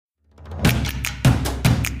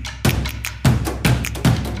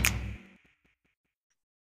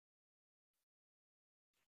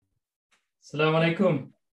Assalamu alaikum.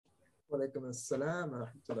 Walaikum assalam wa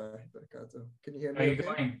rahmatullahi wa barakatuh. Can you hear How me you okay?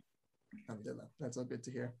 going? Alhamdulillah. That's all good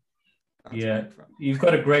to hear. That's Yeah, microphone. you've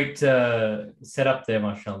got a great setup there,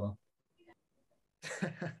 mashallah.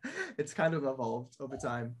 It's kind of evolved over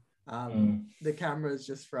time. Mm, The camera is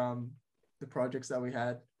just from the projects that we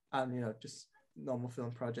had, just normal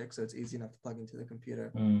film projects, so it's easy enough to plug into the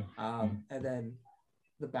computer. mm, mm. And then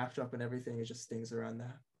the backdrop and everything is just things Yeah,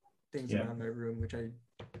 around my room, which I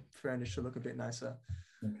furnish to look a bit nicer.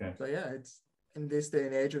 okay. So yeah, it's in this day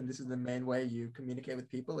and age, and this is the main way you communicate with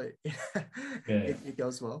people. Yeah, It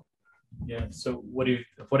goes well. yeah. So what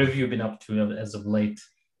have you been up to as of late?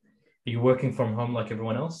 Are you working from home like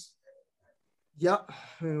everyone else? Yeah,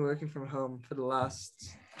 I've been working from home for the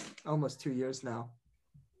last almost 2 years now.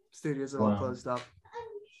 Studios are all Wow. closed up,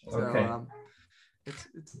 so Okay.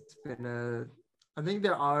 it's been I think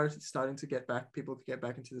there are starting to get back people to get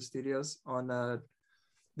back into the studios. On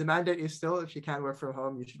the mandate is still, if you can't work from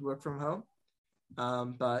home, you should work from home.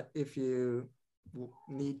 But if you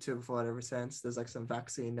need to, for whatever sense, there's like some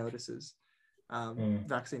vaccine notices,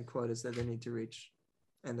 vaccine quotas that they need to reach,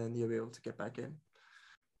 and then you'll be able to get back in.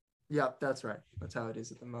 Yep, that's right. That's how it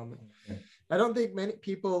is at the moment. Okay. I don't think many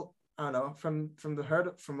people, I don't know,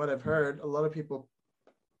 from what I've heard, a lot of people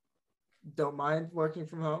don't mind working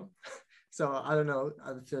from home. So I don't know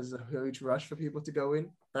if there's a huge rush for people to go in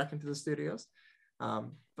back into the studios,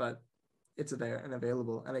 but it's there and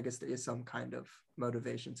available, and I guess there is some kind of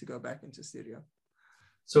motivation to go back into studio.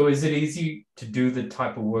 So is it easy to do the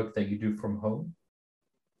type of work that you do from home?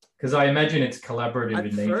 Because I imagine it's collaborative At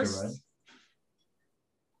in nature, right? first,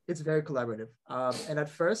 it's very collaborative, and at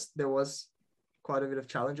first there was quite a bit of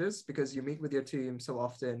challenges because you meet with your team so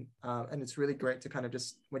often, and it's really great to kind of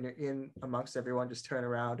just, when you're in amongst everyone, just turn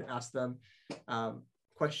around and ask them,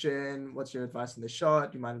 question, what's your advice on the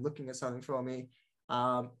shot? Do you mind looking at something for me?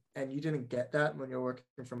 And you didn't get that when you're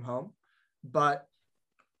working from home. But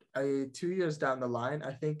 2 years down the line,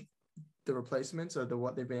 I think the replacements or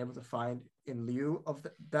what they've been able to find in lieu of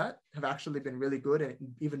that have actually been really good and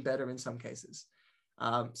even better in some cases.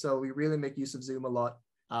 So we really make use of Zoom a lot.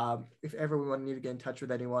 If ever we want to need to get in touch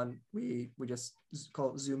with anyone, we just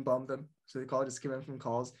call it Zoom bomb them. So they call it, just give them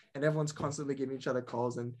calls, and everyone's constantly giving each other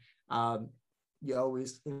calls. And you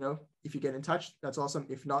always, if you get in touch, that's awesome.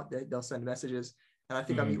 If not, they'll send messages. And I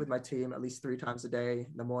think I meet with my team at least 3 times a day,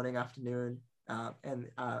 in the morning, afternoon, and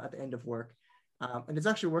at the end of work. And it's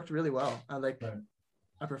actually worked really well.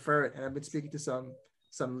 I prefer it. And I've been speaking to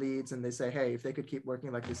some leads, and they say, hey, if they could keep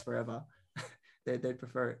working like this forever, they'd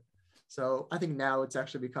prefer it. So I think now it's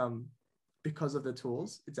actually become, because of the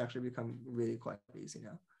tools, it's actually become really quite easy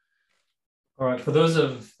now. All right. For those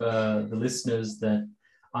of the listeners that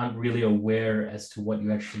aren't really aware as to what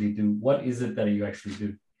you actually do, what is it that you actually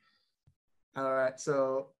do? All right.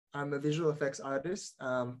 So I'm a visual effects artist,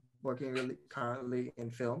 working really currently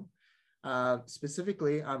in film.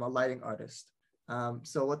 Specifically, I'm a lighting artist.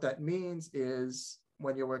 So what that means is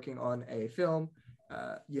when you're working on a film,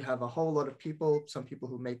 you have a whole lot of people, some people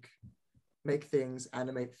who make things,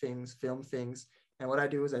 animate things, film things. And what I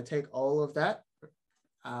do is I take all of that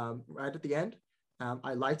right at the end,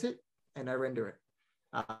 I light it and I render it.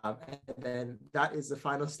 And then that is the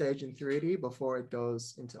final stage in 3D before it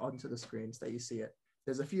goes onto the screens that you see it.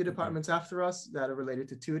 There's a few departments after us that are related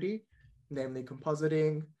to 2D, namely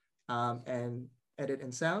compositing and edit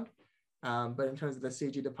and sound. But in terms of the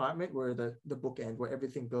CG department, we're the bookend where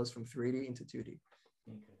everything goes from 3D into 2D.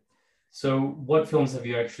 Okay. So what films have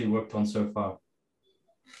you actually worked on so far?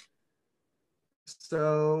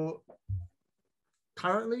 So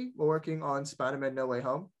currently we're working on Spider-Man No Way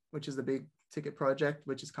Home, which is the big ticket project,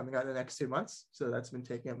 which is coming out in the next 2 months. So that's been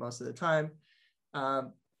taking up most of the time.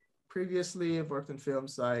 Previously, I've worked on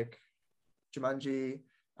films like Jumanji,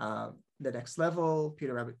 The Next Level,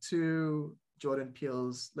 Peter Rabbit 2, Jordan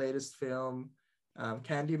Peele's latest film,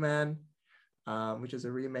 Candyman, which is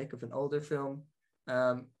a remake of an older film.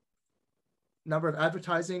 Number of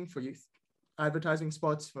advertising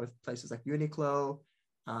spots for places like Uniqlo,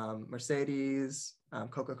 Mercedes,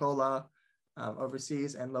 Coca-Cola,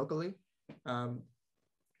 overseas and locally.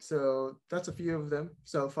 So that's a few of them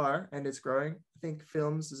so far, and it's growing. I think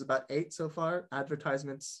films is about 8 so far.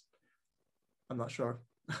 Advertisements, I'm not sure,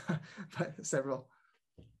 but several.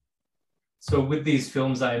 So with these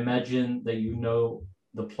films, I imagine that you know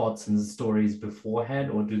the plots and the stories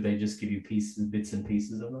beforehand, or do they just give you bits and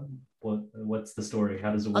pieces of them? What's the story?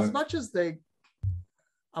 How does it work? As much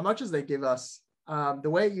as they give us, the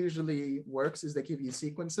way it usually works is they give you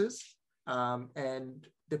sequences, and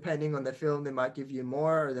depending on the film, they might give you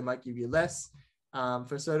more or they might give you less.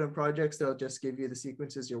 For certain projects, they'll just give you the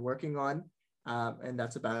sequences you're working on, and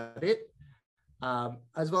that's about it.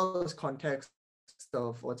 as well as context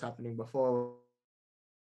of what's happening before,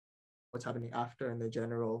 what's happening after, and the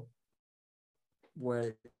general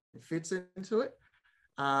where it fits into it.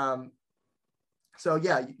 So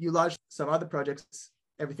yeah, you launch some other projects.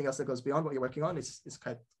 Everything else that goes beyond what you're working on is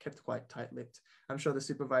kept quite tight-lipped. I'm sure the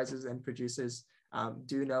supervisors and producers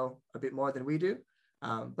do know a bit more than we do,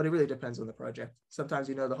 but it really depends on the project. Sometimes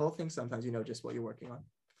you know the whole thing, sometimes you know just what you're working on.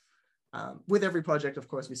 With every project, of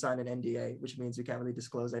course, we sign an NDA, which means we can't really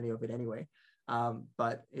disclose any of it anyway.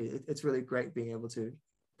 But it's really great being able to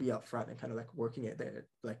be upfront and kind of like working it there,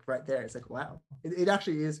 like right there. It's like, wow, it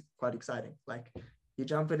actually is quite exciting. Like you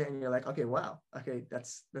jump in it and you're like, okay, wow, okay,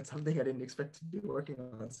 that's something I didn't expect to be working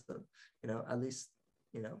on. So, at least,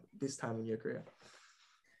 this time in your career.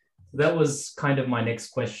 That was kind of my next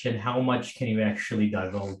question. How much can you actually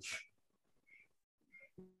divulge?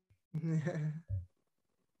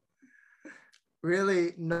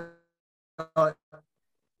 Really, not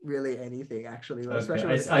really anything, actually. Okay.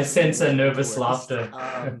 Especially I sense a nervous laughter.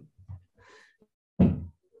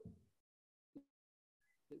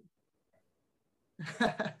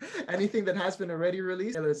 Anything that has been already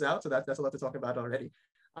released is out, so that's a lot to talk about already.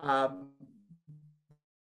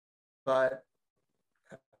 But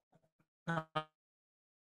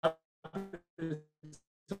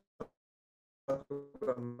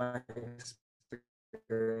my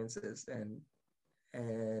experiences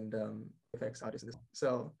and effects artists.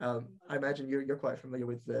 So I imagine you're quite familiar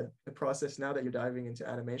with the process now that you're diving into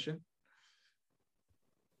animation.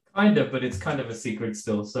 Kind of, but it's kind of a secret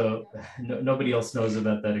still. So nobody else knows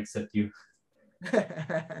about that except you.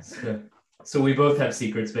 So we both have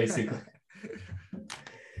secrets, basically.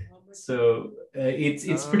 So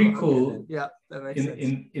it's pretty cool. Okay, yeah, that makes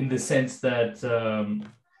sense. In the sense that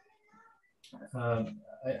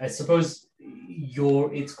I suppose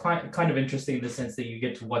it's quite kind of interesting in the sense that you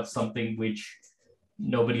get to watch something which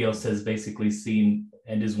nobody else has basically seen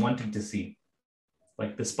and is wanting to see.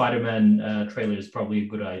 Like the Spider-Man trailer is probably a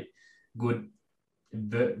good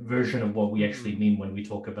version of what we actually mean when we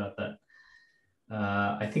talk about that.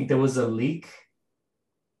 I think there was a leak.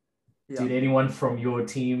 Yeah. Did anyone from your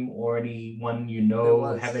team or anyone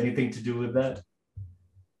have anything to do with that?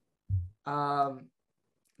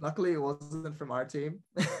 Luckily, it wasn't from our team.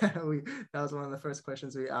 That was one of the first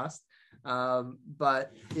questions we asked.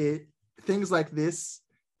 But things like this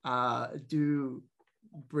do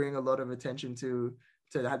bring a lot of attention to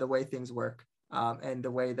the way things work and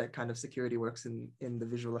the way that kind of security works in the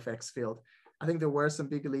visual effects field. I think there were some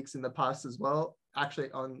big leaks in the past as well,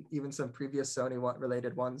 actually on even some previous Sony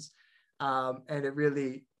related ones. And it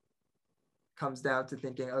really comes down to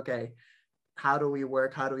thinking, okay, how do we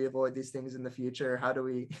work? How do we avoid these things in the future? How do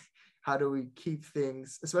we keep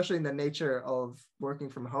things, especially in the nature of working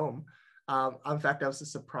from home? In fact, I was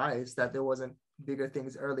just surprised that there wasn't bigger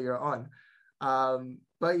things earlier on.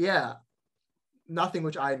 But yeah, nothing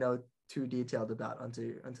which I know too detailed about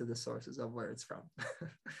onto the sources of where it's from.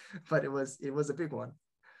 But it was a big one.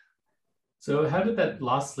 So how did that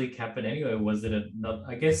last leak happen anyway? Was it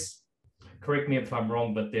I guess, correct me if I'm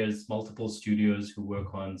wrong, but there's multiple studios who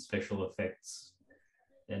work on special effects,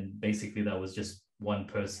 and basically that was just one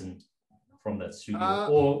person from that studio,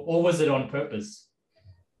 or was it on purpose?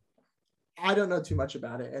 I don't know too much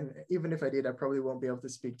about it, and even if I did, I probably won't be able to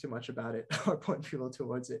speak too much about it or point people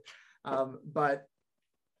towards it. But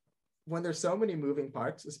when there's so many moving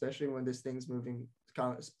parts, especially when there's things moving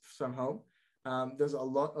from home, there's a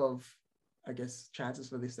lot of, I guess, chances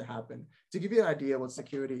for this to happen. To give you an idea what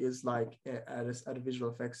security is like at a visual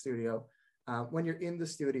effects studio, when you're in the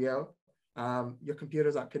studio, your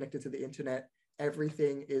computers aren't connected to the internet.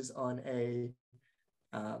 Everything is on a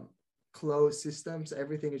closed system, so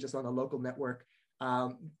everything is just on a local network.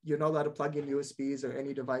 You're not allowed to plug in USBs or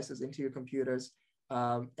any devices into your computers,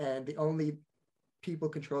 and the only people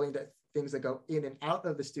controlling the things that go in and out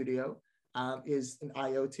of the studio is an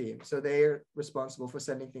IO team. So they're responsible for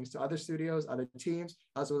sending things to other studios, other teams,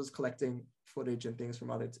 as well as collecting footage and things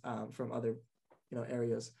from other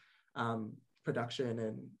areas, production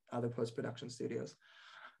and other post-production studios.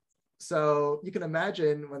 So you can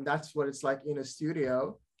imagine when that's what it's like in a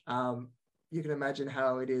studio, you can imagine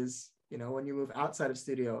how it is, when you move outside of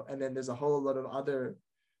studio, and then there's a whole lot of other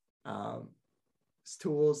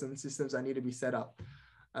tools and systems that need to be set up.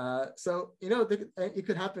 So it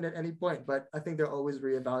could happen at any point, but I think they're always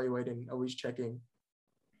reevaluating, always checking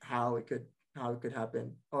how it could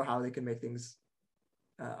happen, or how they can make things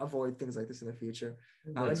avoid things like this in the future.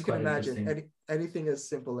 And you can imagine anything as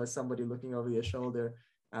simple as somebody looking over your shoulder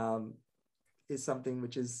is something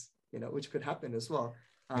which is which could happen as well.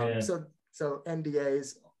 So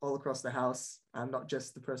NDAs all across the house, and not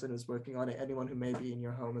just the person who's working on it. Anyone who may be in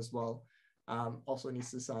your home as well also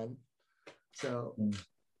needs to sign. So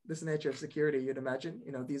this nature of security, you'd imagine,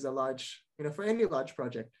 these are large, for any large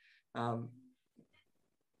project,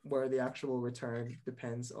 where the actual return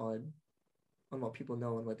depends on what people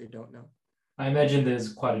know and what they don't know. I imagine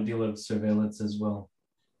there's quite a deal of surveillance as well.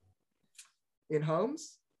 In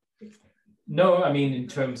homes? No, I mean, in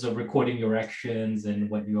terms of recording your actions and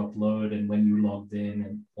what you upload and when you logged in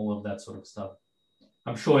and all of that sort of stuff.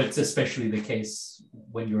 I'm sure it's especially the case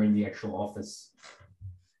when you're in the actual office.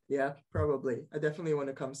 Yeah, probably. Definitely when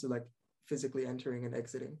it comes to like physically entering and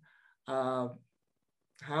exiting. How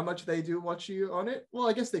much they do watch you on it? Well,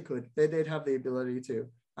 I guess they could. They'd have the ability to.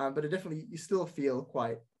 But it definitely, you still feel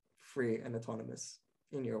quite free and autonomous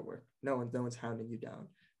in your work. No one's hounding you down.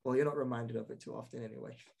 Well, you're not reminded of it too often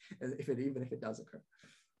anyway, even if it does occur.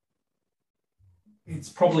 It's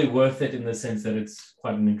probably worth it in the sense that it's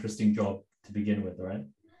quite an interesting job to begin with, right?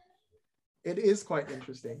 It is quite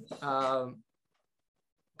interesting.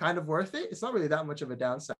 Kind of worth it. It's not really that much of a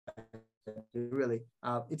downside, really.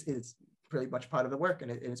 It's pretty much part of the work, and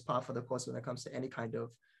it's par for the course when it comes to any kind of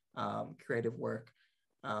creative work.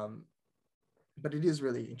 But it is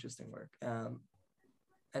really interesting work.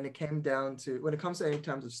 And it came down to, when it comes to any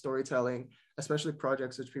terms of storytelling, especially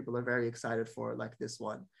projects which people are very excited for, like this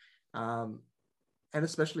one, and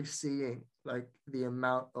especially seeing like the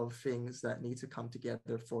amount of things that need to come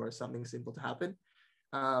together for something simple to happen.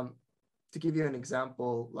 To give you an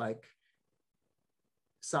example, like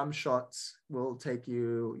some shots will take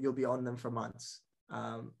you'll be on them for months,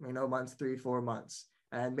 months, 3-4 months,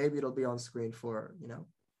 and maybe it'll be on screen for,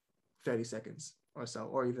 30 seconds or so,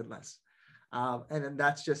 or even less. And then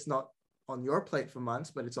that's just not on your plate for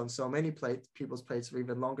months, but it's on so many people's plates for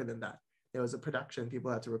even longer than that. There was a production,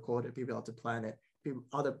 people had to record it, people had to plan it,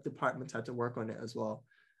 other departments had to work on it as well.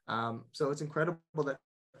 So it's incredible that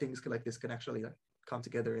things like this can actually come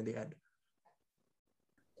together in the end.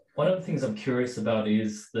 One of the things I'm curious about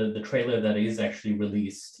is the trailer that is actually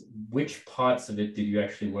released. Which parts of it did you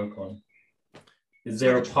actually work on? Is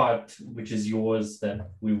there a part which is yours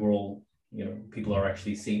that we were all, people are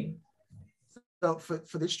actually seeing? So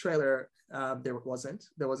for this trailer, there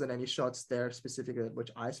wasn't any shots there specifically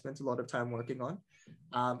which I spent a lot of time working on.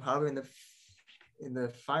 However, in the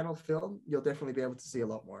final film, you'll definitely be able to see a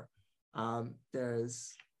lot more.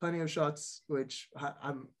 There's plenty of shots which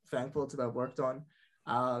I'm thankful to have worked on,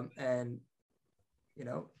 and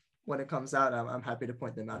when it comes out, I'm happy to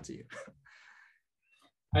point them out to you.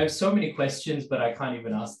 I have so many questions, but I can't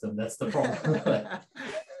even ask them. That's the problem.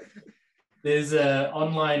 There's an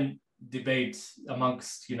online debate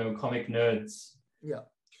amongst comic nerds,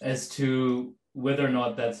 as to whether or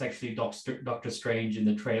not that's actually Doctor Strange in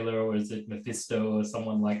the trailer, or is it Mephisto or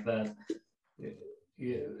someone like that.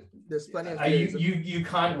 There's plenty of you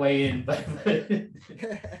can't weigh in, but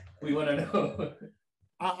we want to know.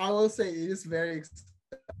 I will say it is very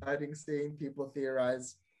exciting seeing people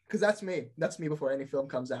theorize, because that's me before any film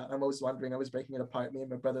comes out. I'm always wondering, I was breaking it apart. Me and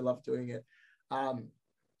my brother love doing it.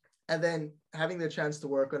 And then having the chance to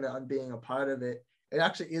work on it, on being a part of it, it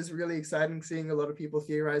actually is really exciting seeing a lot of people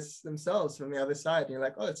theorize themselves from the other side. And you're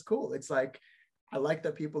like, oh, it's cool. It's like, I like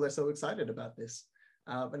that people are so excited about this.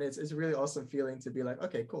 And it's a really awesome feeling to be like,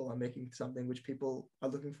 okay, cool. I'm making something which people are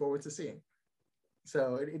looking forward to seeing.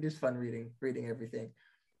 So it is fun reading everything.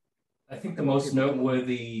 I think the most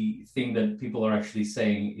noteworthy thing that people are actually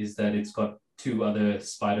saying is that it's got 2 other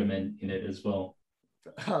Spider-Men in it as well.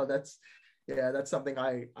 Oh, that's something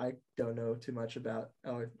I don't know too much about,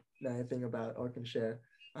 or know anything about, or can share.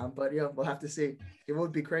 But yeah, we'll have to see. It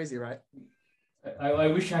would be crazy, right? I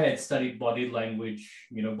wish I had studied body language,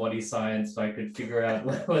 body science, so I could figure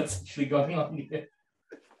out what's actually going on here.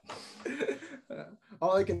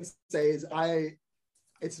 All I can say is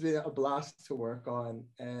it's been a blast to work on,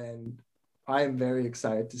 and I am very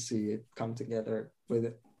excited to see it come together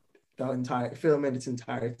with the entire film in its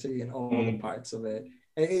entirety and all the parts of it.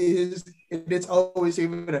 It's always,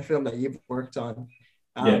 even a film that you've worked on,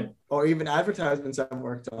 or even advertisements I've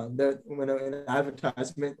worked on. When in an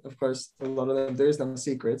advertisement, of course, a lot of them, there's no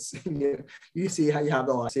secrets. you see how you have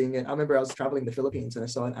the lot seeing it. I remember I was traveling the Philippines and I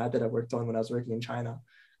saw an ad that I worked on when I was working in China,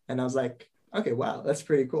 and I was like, okay, wow, that's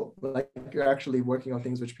pretty cool. Like, you're actually working on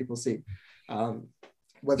things which people see.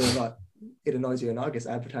 Whether or not it annoys you or not, I guess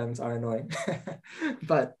advertisements are annoying.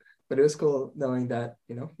 but it was cool knowing that,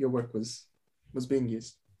 your work was being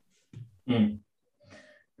used.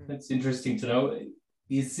 That's interesting to know.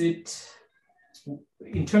 Is it,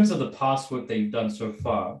 in terms of the past work that you've done so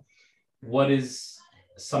far, what is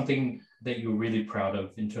something that you're really proud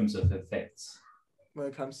of in terms of effects? when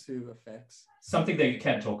it comes to effects. Something that you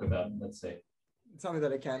can't talk about, let's say. Something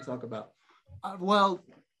that I can talk about. Well,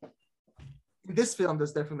 in this film,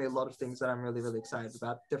 there's definitely a lot of things that I'm really, really excited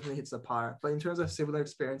about. Definitely hits the par. But in terms of similar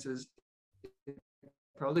experiences,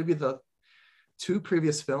 probably be the two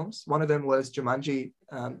previous films. One of them was Jumanji,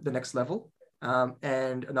 The Next Level.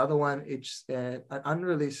 And another one, it's an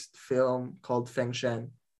unreleased film called Feng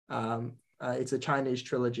Shen. It's a Chinese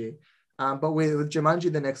trilogy. But with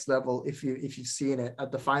Jumanji, The Next Level, if you've seen it,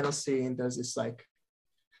 at the final scene, there's this like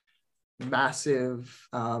massive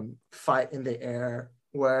fight in the air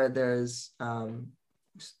where there's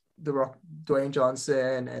the Rock, Dwayne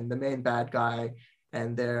Johnson and the main bad guy,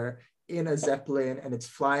 and they're in a Zeppelin and it's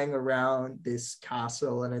flying around this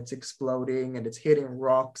castle and it's exploding and it's hitting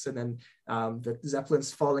rocks, and then the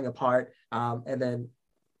Zeppelin's falling apart, and then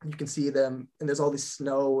you can see them and there's all this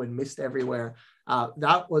snow and mist everywhere.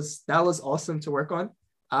 That was awesome to work on.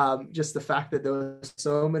 Just the fact that there were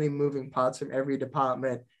so many moving parts from every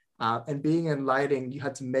department, and being in lighting, you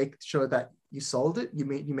had to make sure that you sold it. You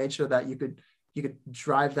made sure that you could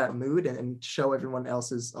drive that mood and show off everyone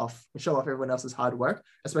else's hard work,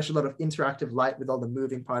 especially a lot of interactive light with all the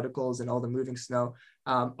moving particles and all the moving snow.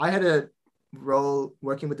 I had a role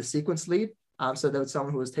working with the sequence lead. So there was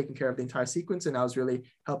someone who was taking care of the entire sequence, and I was really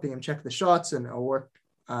helping him check the shots and work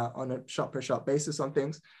on a shot per shot basis on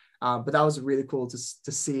things. But that was really cool to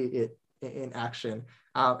see it in action.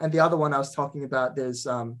 And the other one I was talking about, there's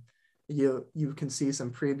you can see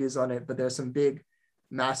some previews on it, but there's some big,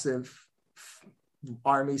 massive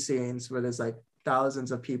army scenes where there's like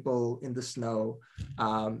thousands of people in the snow.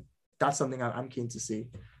 That's something I'm keen to see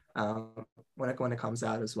when it comes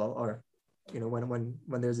out as well, or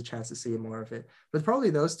when there's a chance to see more of it. But probably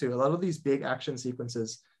those two. A lot of these big action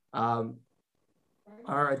sequences are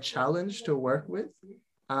a challenge to work with,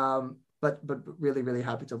 but really, really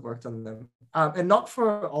happy to have worked on them, and not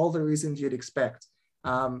for all the reasons you'd expect.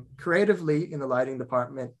 Creatively in the lighting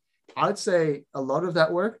department, I would say a lot of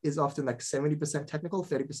that work is often like 70% technical,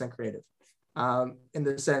 30% creative, in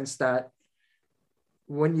the sense that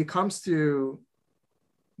when it comes to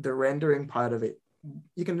the rendering part of it,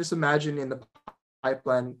 you can just imagine in the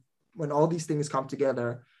pipeline when all these things come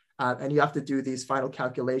together, and you have to do these final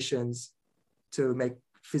calculations to make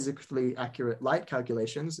physically accurate light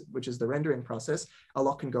calculations, which is the rendering process. A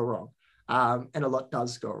lot can go wrong, and a lot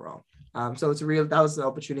does go wrong. So that was the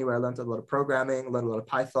opportunity where I learned a lot of programming, learned a lot of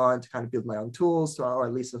Python to kind of build my own tools, or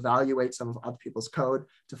at least evaluate some of other people's code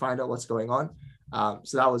to find out what's going on.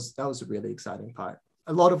 So that was a really exciting part.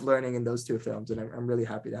 A lot of learning in those two films, and I'm really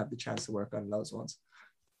happy to have the chance to work on those ones.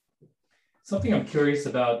 Something I'm curious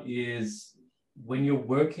about is when you're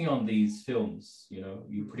working on these films,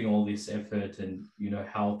 you're putting all this effort and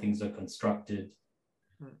how things are constructed.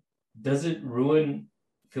 Does it ruin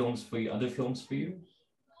other films for you?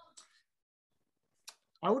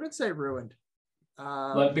 I wouldn't say ruined.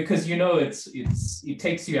 Because it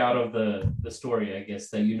takes you out of the story, I guess,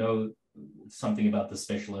 that something about the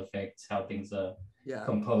special effects, how things are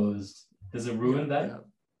composed. Does it ruin that? Yeah.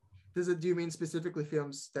 Do you mean specifically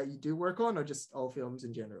films that you do work on, or just all films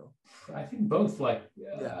in general? I think both.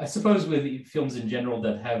 I suppose with films in general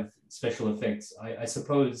that have special effects, I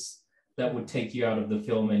suppose that would take you out of the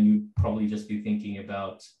film and you'd probably just be thinking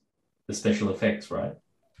about the special effects, right?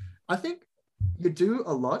 I think you do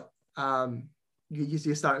a lot.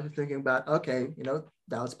 You start thinking about, okay,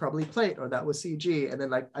 that was probably plate or that was CG. And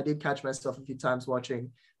then I did catch myself a few times I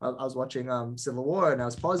was watching Civil War, and I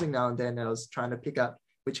was pausing now and then, and I was trying to pick up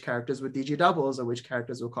which characters were DG doubles or which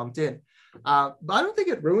characters were comped in. But I don't think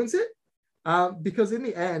it ruins it, because in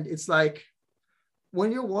the end, it's like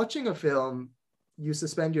when you're watching a film, you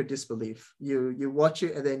suspend your disbelief. You watch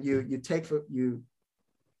it, and then you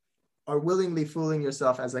are willingly fooling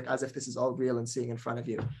yourself as if this is all real and seeing in front of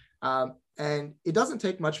you. And it doesn't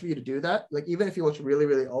take much for you to do that. Like, even if you watch really,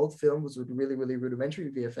 really old films with really, really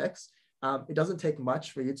rudimentary VFX, it doesn't take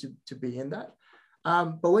much for you to be in that.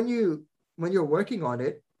 But when you're working on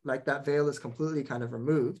it, like that veil is completely kind of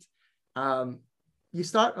removed, you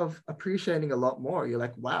start appreciating a lot more. You're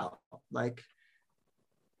like, wow, like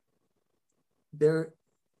there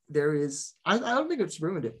is, I don't think it's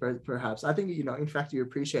ruined it, perhaps. I think, in fact, you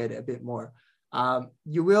appreciate it a bit more.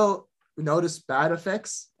 You will notice bad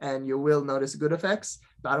effects and you will notice good effects,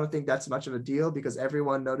 but I don't think that's much of a deal because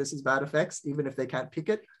everyone notices bad effects, even if they can't pick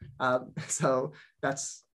it. So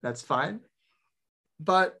that's fine.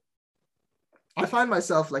 But I find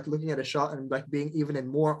myself looking at a shot and being even in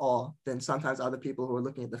more awe than sometimes other people who are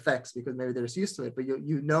looking at the effects, because maybe they're just used to it, but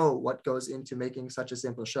you know what goes into making such a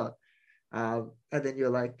simple shot. And then you're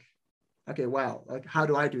like, okay, wow, how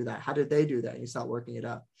do I do that? How did they do that? And you start working it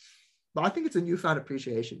out. But I think it's a newfound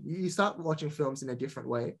appreciation. You start watching films in a different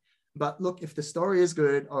way. But look, if the story is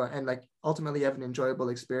good, and like ultimately you have an enjoyable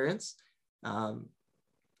experience, I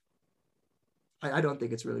don't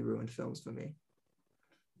think it's really ruined films for me.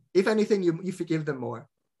 If anything, you forgive them more.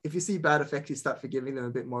 If you see bad effects, you start forgiving them a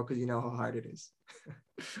bit more because you know how hard it is.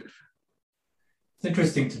 It's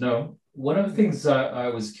interesting to know. One of the things I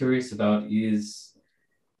was curious about is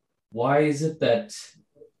why is it that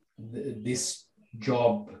this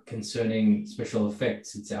job concerning special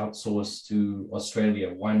effects, it's outsourced to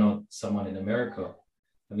Australia? Why not someone in America?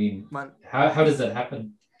 I mean, how does that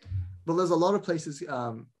happen? Well, there's a lot of places,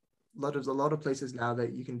 a lot of places now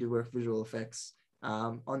that you can do work visual effects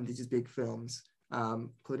on these big films,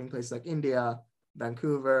 including places like India,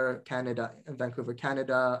 Vancouver, Canada,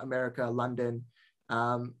 America, London,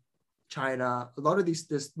 China. A lot of these,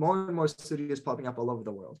 there's more and more studios popping up all over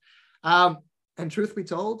the world. And truth be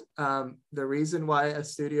told, the reason why a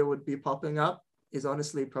studio would be popping up is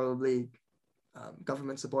honestly probably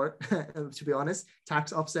government support, to be honest,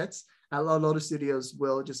 tax offsets. A lot of studios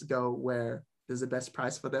will just go where there's the best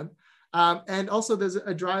price for them. And also there's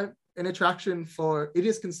a drive, an attraction for, it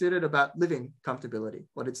is considered about living comfortability,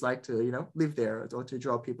 what it's like to, live there or to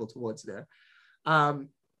draw people towards there.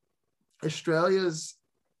 Australia's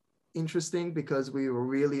interesting because we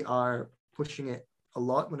really are pushing it a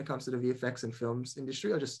lot when it comes to the VFX and films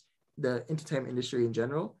industry, or just the entertainment industry in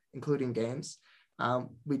general, including games.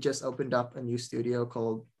 We just opened up a new studio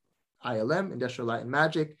called ILM, Industrial Light and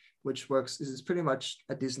Magic, which is pretty much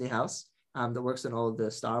a Disney house that works on all of the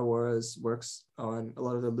Star Wars, works on a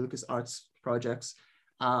lot of the LucasArts projects.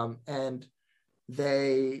 And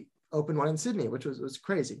they opened one in Sydney, which was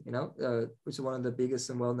crazy, which is one of the biggest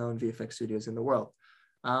and well-known VFX studios in the world.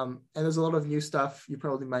 And there's a lot of new stuff. You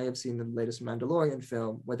probably may have seen the latest Mandalorian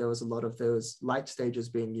film where there was a lot of those light stages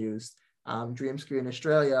being used. Dream Screen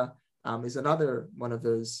Australia is another one of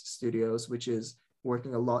those studios, which is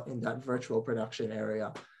working a lot in that virtual production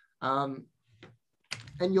area. And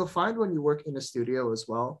you'll find when you work in a studio as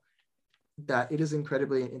well, that it is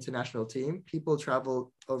incredibly an international team. People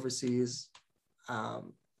travel overseas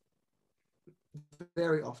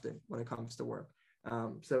very often when it comes to work.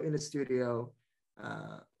 So in a studio,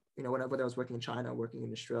 whether I was working in China, working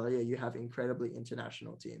in Australia, you have incredibly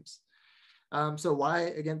international teams. So why,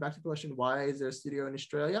 again, back to the question, why is there a studio in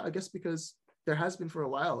Australia? I guess because there has been for a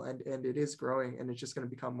while, and it is growing, and it's just going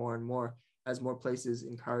to become more and more as more places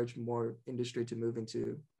encourage more industry to move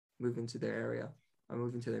into their area or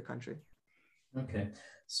move into their country. Okay,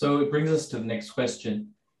 so it brings us to the next question,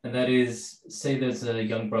 and that is, say there's a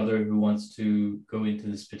young brother who wants to go into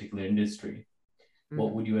this particular industry.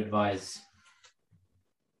 What would you advise?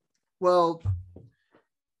 Well,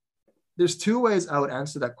 there's two ways I would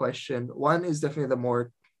answer that question. One is definitely the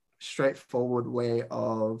more straightforward way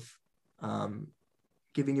of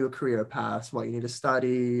giving you a career path, what you need to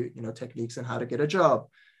study, techniques and how to get a job.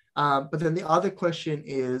 But then the other question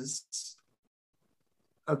is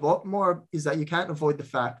a lot more is that you can't avoid the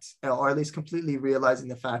fact, or at least completely realizing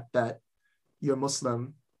the fact that you're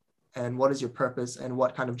Muslim, and what is your purpose and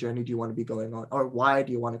what kind of journey do you want to be going on, or why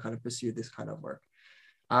do you want to kind of pursue this kind of work?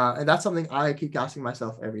 And that's something I keep asking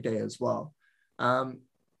myself every day as well.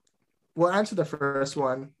 We'll answer the first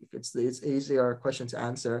one. It's easier question to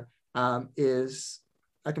answer. Is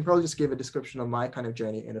I can probably just give a description of my kind of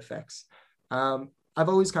journey in effects. I've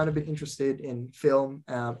always kind of been interested in film,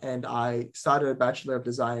 and I started a Bachelor of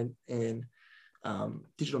Design in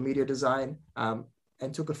digital media design,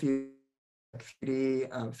 and took a few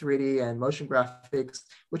 3D and motion graphics,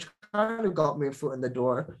 which kind of got me a foot in the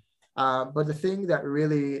door. But the thing that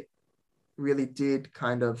really, really did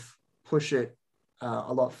kind of push it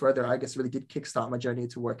a lot further, I guess really did kickstart my journey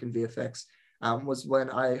to work in VFX, was when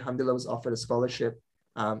I, alhamdulillah, was offered a scholarship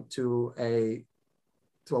to a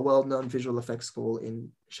well-known visual effects school in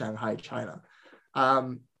Shanghai, China.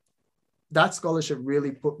 That scholarship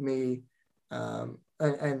really put me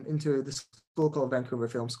and into the school called Vancouver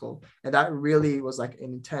Film School. And that really was like an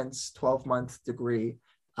intense 12-month degree,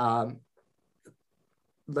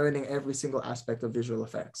 learning every single aspect of visual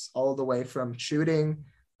effects, all the way from shooting,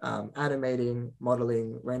 animating,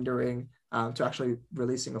 modeling, rendering, to actually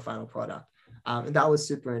releasing a final product. And that was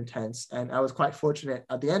super intense. And I was quite fortunate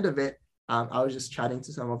at the end of it. I was just chatting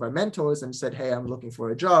to some of our mentors and said, hey, I'm looking for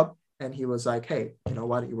a job. And he was like, hey,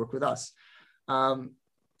 why don't you work with us?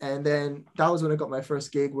 And then that was when I got my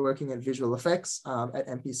first gig working in visual effects at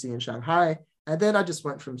MPC in Shanghai. And then I just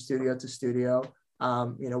went from studio to studio,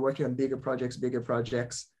 working on bigger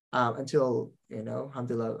projects, until,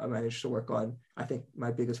 alhamdulillah, I managed to work on, I think,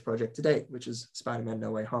 my biggest project to date, which is Spider-Man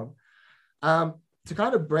No Way Home. To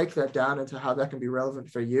kind of break that down into how that can be relevant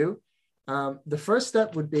for you, The first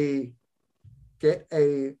step would be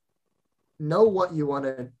know what you want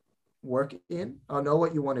to work in or know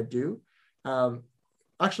what you want to do.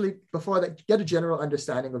 Actually, before that, get a general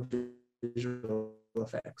understanding of visual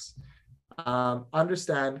effects.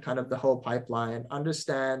 Understand kind of the whole pipeline,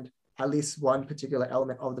 understand at least one particular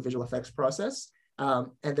element of the visual effects process.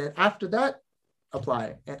 And then after that,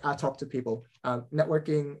 apply and talk to people.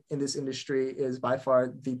 Networking in this industry is by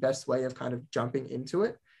far the best way of kind of jumping into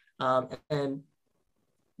it, and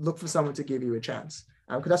look for someone to give you a chance,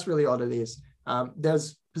 because that's really all it is.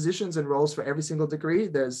 There's positions and roles for every single degree.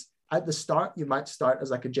 There's at the start, you might start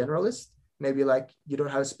as like a generalist, maybe like you don't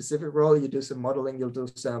have a specific role, you do some modeling, you'll do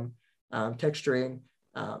some texturing.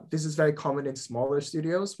 This is very common in smaller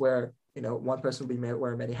studios where, you know, one person will be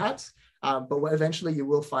wearing many hats. But what eventually you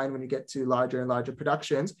will find when you get to larger and larger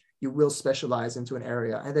productions, you will specialize into an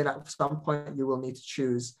area. And then at some point you will need to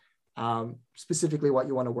choose specifically what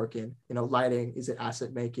you want to work in. You know, lighting, is it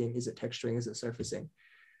asset making? Is it texturing? Is it surfacing?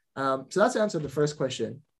 So that's the answer to the first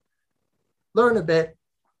question. Learn a bit,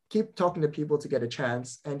 keep talking to people to get a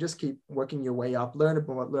chance, and just keep working your way up. Learn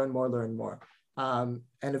more. And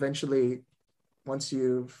eventually, once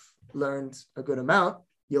you've learned a good amount,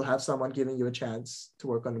 you'll have someone giving you a chance to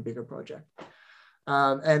work on a bigger project.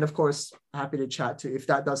 And of course, happy to chat to, if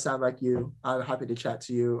that does sound like you, I'm happy to chat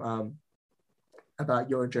to you about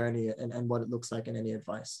your journey and what it looks like and any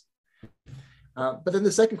advice. But then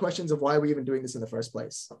the second question is of why are we even doing this in the first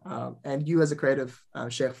place? And you as a creative,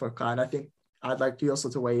 Sheikh Furqan, I think I'd like you also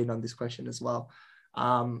to weigh in on this question as well.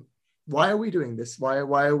 Why are we doing this? Why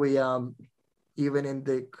are we even in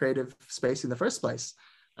the creative space in the first place?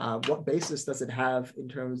 What basis does it have in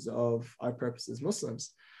terms of our purpose as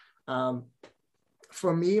Muslims?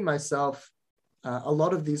 For me, myself, a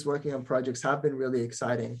lot of these working on projects have been really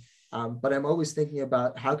exciting, but I'm always thinking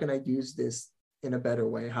about how can I use this in a better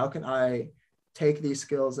way? How can I take these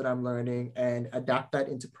skills that I'm learning and adapt that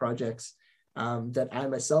into projects that I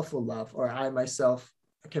myself will love or I myself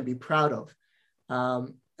can be proud of?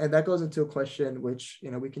 And that goes into a question which, you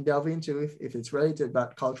know, we can delve into if it's related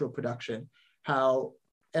about cultural production, how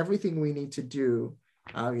everything we need to do,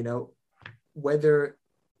 you know, whether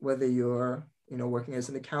you're, you know, working as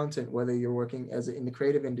an accountant, whether you're working in the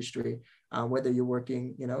creative industry, whether you're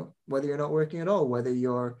working, you know, whether you're not working at all, whether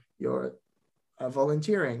you're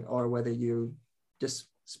volunteering, or whether you just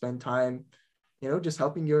spend time, you know, just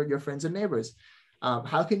helping your friends and neighbors.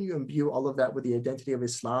 How can you imbue all of that with the identity of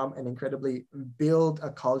Islam and incredibly build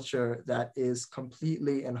a culture that is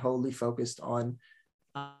completely and wholly focused on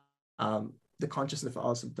the consciousness of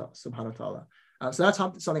Allah subhanahu wa ta'ala? So that's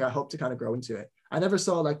something I hope to kind of grow into it. I never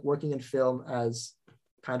saw like working in film as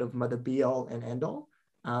kind of the be all and end all,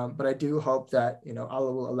 but I do hope that, you know,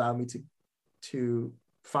 Allah will allow me to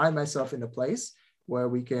find myself in a place where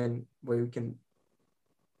we can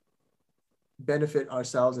benefit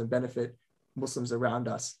ourselves and benefit Muslims around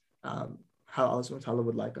us, how Allah subhanahu wa ta'ala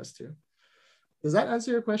would like us to. Does that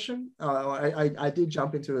answer your question? I did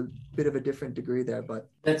jump into a bit of a different degree there, but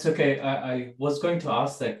that's okay. I was going to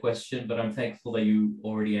ask that question, but I'm thankful that you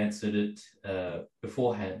already answered it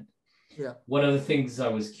beforehand. Yeah. One of the things I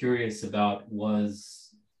was curious about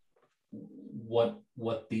was what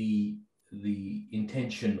the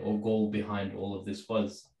intention or goal behind all of this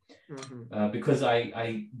was. Mm-hmm. Because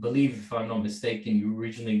I believe, if I'm not mistaken, you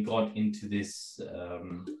originally got into this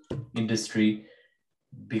industry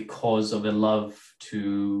because of a love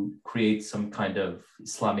to create some kind of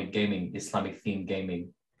Islamic themed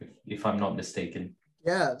gaming, if I'm not mistaken.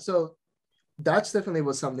 Yeah, so that's definitely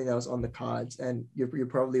was something that was on the cards, and you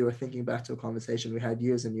probably were thinking back to a conversation we had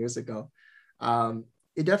years and years ago.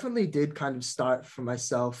 It definitely did kind of start for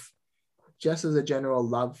myself just as a general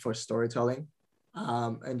love for storytelling,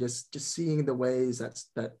 and just seeing the ways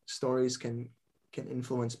that stories can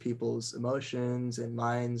influence people's emotions and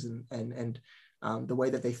minds and the way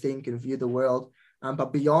that they think and view the world.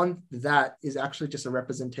 But beyond that is actually just a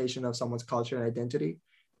representation of someone's culture and identity.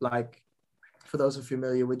 Like, for those who are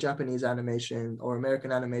familiar with Japanese animation or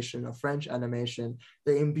American animation or French animation,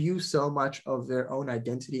 they imbue so much of their own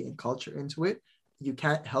identity and culture into it. You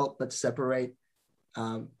can't help but separate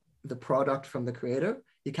the product from the creator.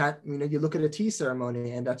 You can't, you know, you look at a tea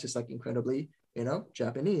ceremony and that's just like incredibly, you know,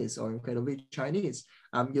 Japanese or incredibly Chinese.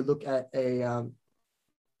 You look at a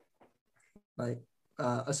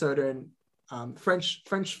certain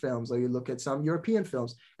French films, or you look at some European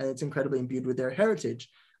films, and it's incredibly imbued with their heritage.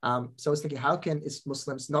 So I was thinking, how can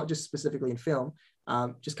Muslims, not just specifically in film,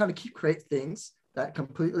 just kind of create things that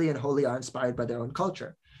completely and wholly are inspired by their own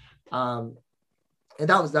culture? And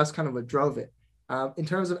that's kind of what drove it. In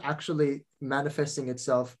terms of actually manifesting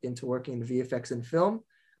itself into working in VFX and film,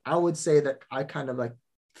 I would say that I kind of like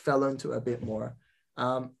fell into a bit more.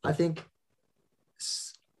 I think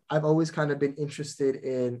I've always kind of been interested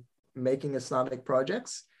in making Islamic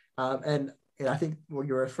projects. And I think what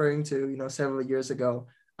you're referring to, several years ago,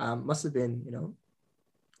 must have been,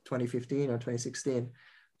 2015 or 2016.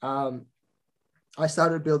 I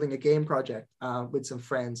started building a game project with some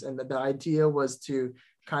friends. And the idea was to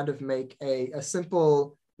kind of make a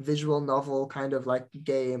simple visual novel kind of like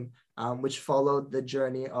game, which followed the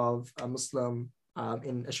journey of a Muslim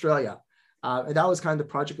in Australia. And that was kind of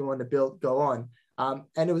the project we wanted to go on.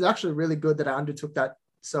 And it was actually really good that I undertook that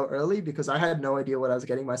so early because I had no idea what I was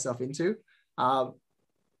getting myself into.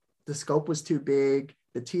 The scope was too big.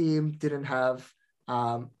 The team didn't have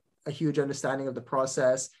a huge understanding of the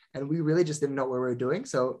process, and we really just didn't know what we were doing.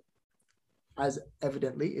 So as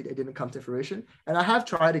evidently, it didn't come to fruition. And I have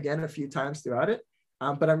tried again a few times throughout it,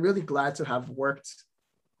 but I'm really glad to have worked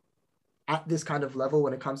at this kind of level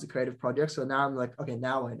when it comes to creative projects. So now I'm like, okay,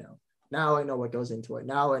 now I know. Now I know what goes into it.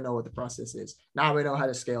 Now I know what the process is. Now I know how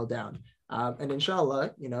to scale down. And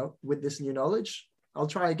inshallah, with this new knowledge, I'll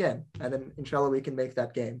try again. And then inshallah, we can make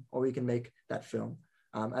that game or we can make that film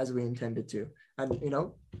as we intended to.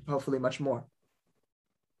 And, hopefully much more.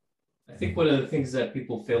 I think one of the things that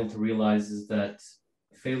people fail to realize is that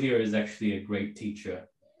failure is actually a great teacher.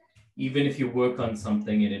 Even if you work on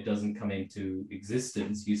something and it doesn't come into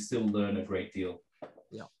existence, you still learn a great deal.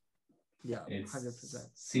 Yeah, it 100%.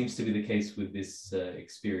 Seems to be the case with this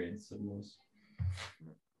experience of yours.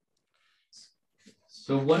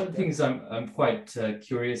 So one of the things I'm quite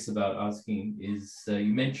curious about asking is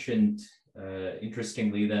you mentioned,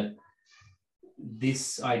 interestingly, that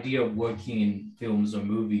this idea of working in films or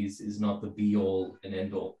movies is not the be-all and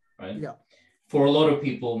end-all, right? Yeah. For a lot of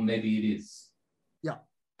people, maybe it is. Yeah.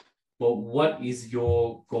 But what is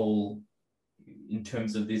your goal in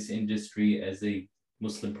terms of this industry as a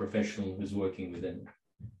Muslim professional who's working within it?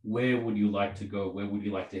 Where would you like to go? Where would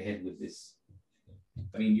you like to head with this?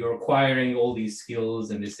 I mean, you're acquiring all these skills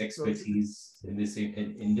and this expertise in this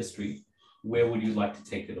industry. Where would you like to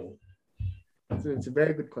take it all? It's a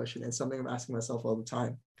very good question and something I'm asking myself all the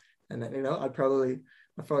time. And I'll probably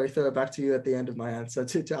throw it back to you at the end of my answer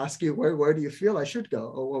to ask you where do you feel I should go,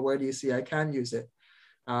 or where do you see I can use it?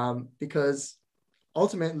 Because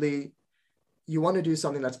ultimately, you want to do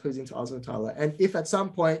something that's pleasing to Allah Ta'ala. And if at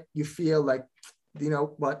some point you feel like,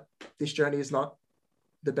 what, this journey is not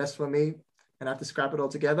the best for me and I have to scrap it all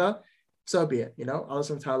together, so be it.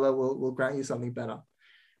 Allah Ta'ala will grant you something better.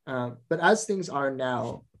 But as things are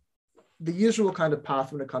now, the usual kind of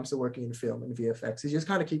path when it comes to working in film and VFX is you just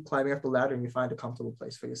kind of keep climbing up the ladder and you find a comfortable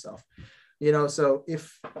place for yourself. So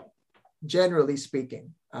if, generally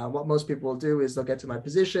speaking, what most people will do is they'll get to my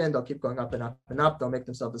position, they'll keep going up and up and up, they'll make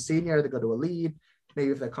themselves a senior, they go to a lead.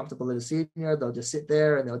 Maybe if they're comfortable as a senior, they'll just sit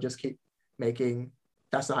there and they'll just keep making,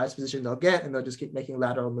 that's the highest position they'll get, and they'll just keep making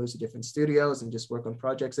lateral moves to different studios and just work on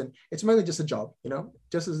projects. And it's mainly just a job,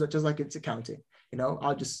 just like it's accounting.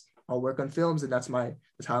 I'll work on films and that's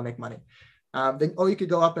how I make money. Then, you could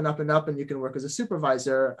go up and up and up, and you can work as a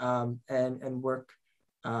supervisor and work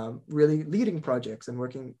really leading projects and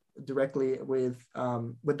working directly with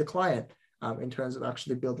the client in terms of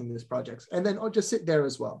actually building these projects. And then I'll just sit there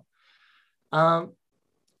as well.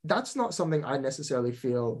 That's not something I necessarily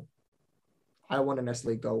feel I want to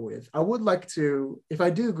necessarily go with. I would like to, if I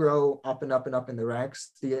do grow up and up and up in the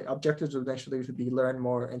ranks, the objectives would eventually be learn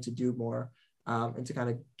more and to do more. And to kind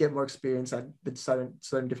of get more experience at the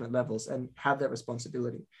certain different levels and have that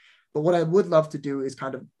responsibility. But what I would love to do is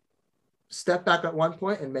kind of step back at one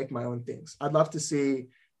point and make my own things. I'd love to see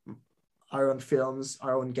our own films,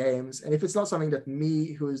 our own games. And if it's not something that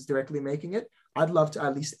me who is directly making it, I'd love to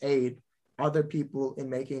at least aid other people in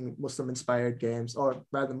making Muslim-inspired games, or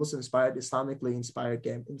rather Muslim-inspired, Islamically inspired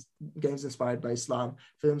games inspired by Islam,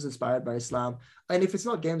 films inspired by Islam. And if it's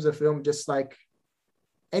not games or film, just like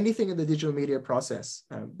anything in the digital media process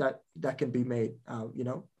that can be made,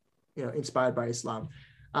 inspired by Islam.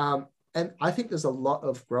 And I think there's a lot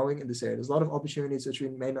of growing in this area. There's a lot of opportunities which we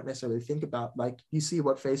may not necessarily think about. Like you see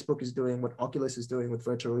what Facebook is doing, what Oculus is doing with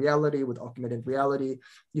virtual reality, with augmented reality.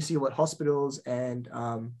 You see what hospitals and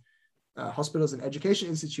education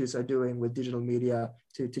institutes are doing with digital media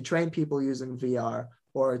to train people using VR,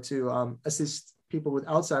 or to assist people with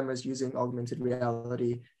Alzheimer's using augmented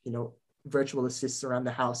reality, virtual assists around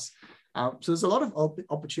the house. So there's a lot of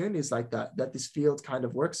opportunities like that this field kind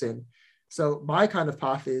of works in. So my kind of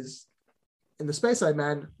path is, in the space I'm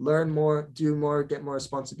in, learn more, do more, get more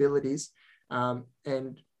responsibilities,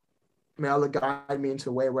 and may Allah guide me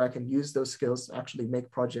into a way where I can use those skills to actually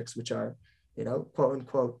make projects which are, quote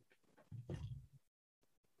unquote,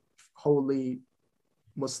 wholly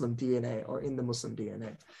Muslim DNA or in the Muslim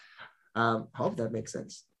DNA. I hope that makes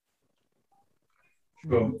sense.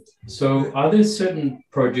 Sure. So are there certain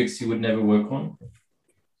projects you would never work on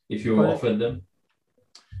if you were offered them?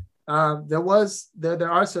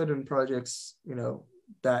 There are certain projects,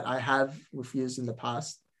 that I have refused in the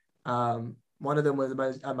past. One of them was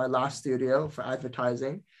at my last studio for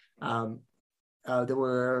advertising. There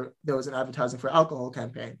was an advertising for alcohol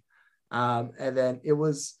campaign, and then it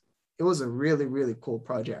was a really, really cool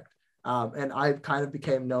project. And I kind of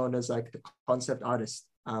became known as like the concept artist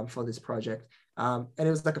for this project. And it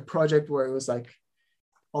was like a project where it was like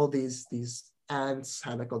all these ants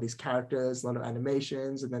had like all these characters, a lot of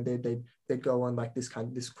animations, and then they'd go on like this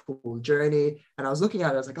cool journey. And I was looking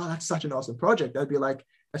at it, I was like, oh, that's such an awesome project. That'd be like,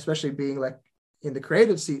 especially being like in the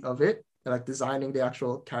creative seat of it, and like designing the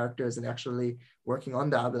actual characters and actually working on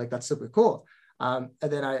that. I'd be like, that's super cool. And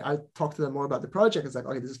then I talked to them more about the project. It's like,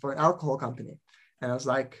 okay, this is for an alcohol company. And I was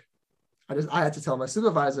like, I had to tell my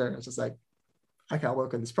supervisor, I was just like, I can't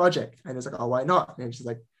work on this project. And it's like, oh, why not? And she's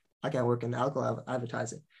like, I can't work in alcohol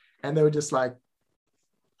advertising. And they were just like,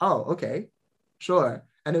 oh, okay, sure.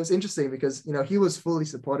 And it was interesting because, he was fully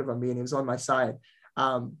supportive of me and he was on my side.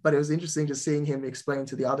 But it was interesting just seeing him explain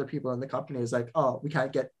to the other people in the company. It's like, oh, we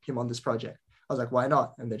can't get him on this project. I was like, why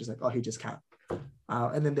not? And they're just like, oh, he just can't.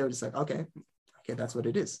 And then they were just like, okay, that's what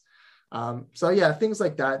it is. So yeah, things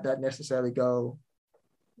like that necessarily go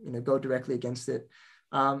directly against it.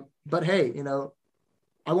 But hey,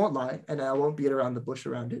 I won't lie and I won't beat around the bush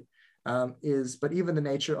around it. But even the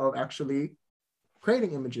nature of actually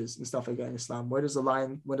creating images and stuff like that in Islam, where does the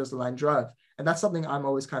line drive? And that's something I'm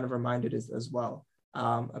always kind of reminded as well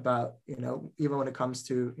about, even when it comes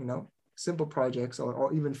to, simple projects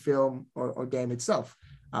or even film or game itself.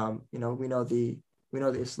 We know the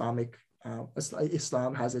Islamic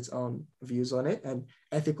Islam has its own views on it, and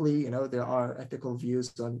ethically, there are ethical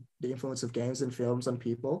views on the influence of games and films on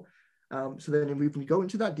people. So then if we go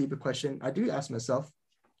into that deeper question, I do ask myself,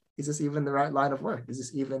 is this even the right line of work? Is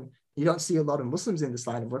this even, you don't see a lot of Muslims in this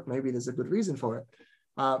line of work, maybe there's a good reason for it.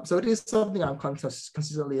 So it is something I'm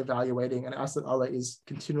consistently evaluating, and I ask that Allah is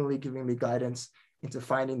continually giving me guidance into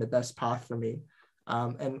finding the best path for me.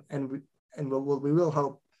 And we will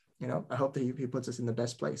hope, I hope that He puts us in the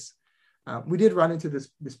best place. We did run into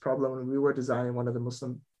this problem when we were designing one of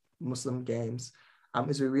the Muslim games,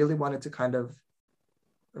 is we really wanted to kind of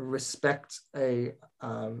respect a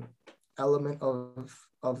element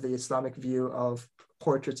of the Islamic view of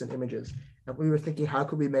portraits and images. And we were thinking, how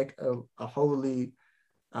could we make a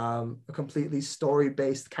completely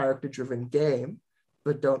story-based, character-driven game,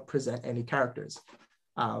 but don't present any characters?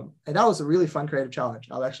 And that was a really fun creative challenge.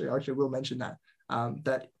 I actually will mention that.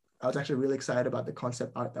 That I was actually really excited about the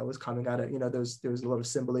concept art that was coming out of, there was a lot of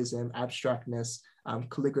symbolism, abstractness,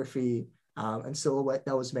 calligraphy, and silhouette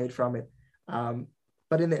that was made from it.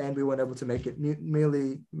 But in the end, we weren't able to make it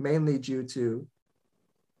mainly due to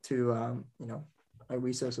our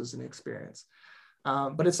resources and experience.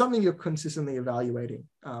 But it's something you're consistently evaluating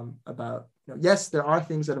about. Yes, there are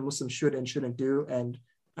things that a Muslim should and shouldn't do, and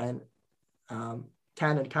can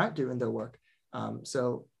and can't do in their work.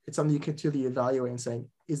 So it's something you continually evaluate and saying,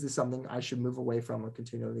 is this something I should move away from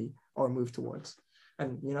or move towards?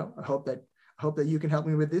 And I hope that you can help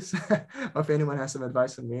me with this. Or if anyone has some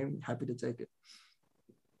advice on me, I'm happy to take it.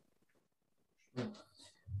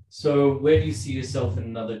 So where do you see yourself in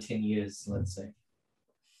another 10 years, let's say?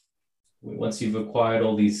 Once you've acquired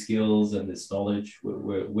all these skills and this knowledge,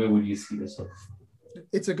 where would you see yourself?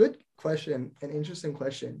 It's a good question, an interesting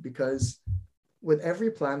question, because with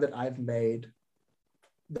every plan that I've made,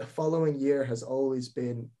 the following year has always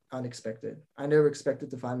been unexpected. I never expected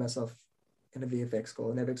to find myself in a VFX school.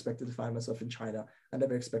 I never expected to find myself in China. I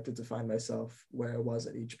never expected to find myself where I was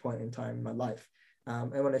at each point in time in my life.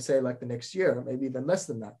 And when I say like the next year, maybe even less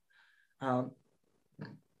than that.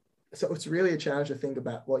 So it's really a challenge to think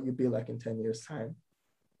about what you'd be like in 10 years' time.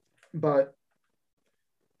 But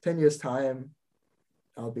 10 years' time,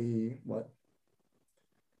 I'll be,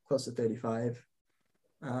 close to 35.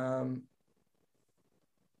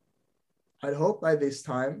 I'd hope by this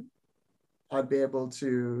time, I'd be able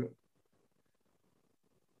to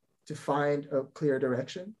find a clear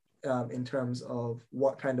direction in terms of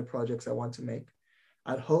what kind of projects I want to make.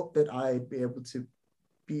 I'd hope that I'd be able to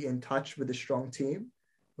be in touch with a strong team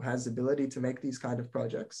who has the ability to make these kind of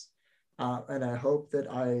projects. And I hope that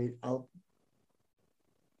I'll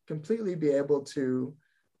completely be able to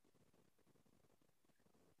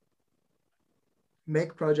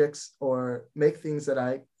make projects or make things that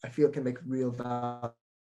I feel can make real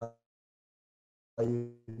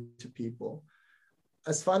value to people.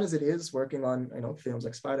 as fun as it is working on, films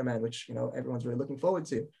like Spider-Man, which, everyone's really looking forward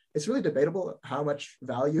to, it's really debatable how much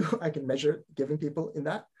value I can measure giving people in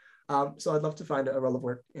that. So I'd love to find a role of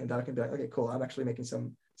work that I can be like, okay, cool, I'm actually making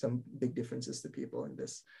some big differences to people in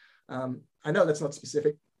this. I know that's not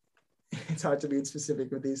specific. It's hard to be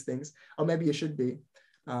specific with these things, or maybe you should be,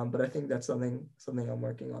 but I think that's something I'm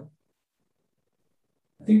working on.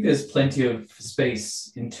 I think there's plenty of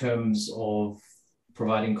space in terms of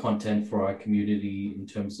providing content for our community, in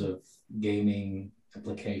terms of gaming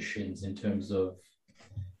applications, in terms of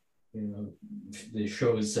the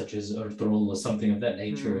shows such as Ertugrul or something of that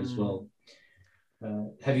nature as well.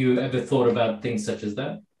 Have you ever thought about things such as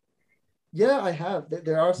that? Yeah, I have.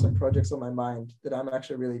 There are some projects on my mind that I'm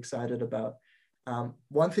actually really excited about.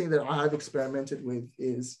 One thing that I have experimented with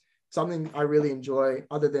is something I really enjoy,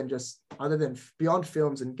 other than beyond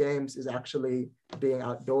films and games, is actually being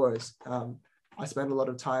outdoors. I spend a lot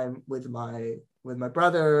of time with my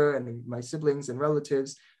brother and my siblings and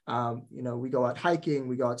relatives. We go out hiking,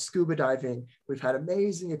 we go out scuba diving. We've had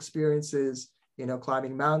amazing experiences,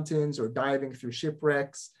 climbing mountains or diving through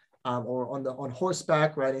shipwrecks, or on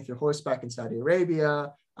horseback, riding through horseback in Saudi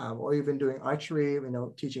Arabia, or even doing archery,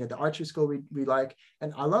 teaching at the archery school we like.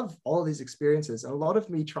 And I love all these experiences. And a lot of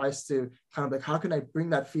me tries to kind of like, how can I bring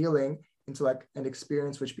that feeling into like an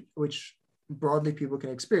experience which broadly people can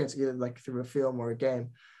experience, either like through a film or a game.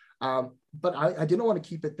 But I didn't want to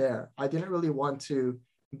keep it there. I didn't really want to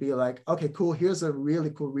be like, okay, cool, here's a really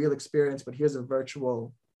cool real experience, but here's a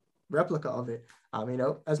virtual replica of it.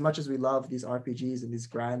 As much as we love these RPGs and these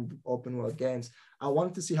grand open world games, I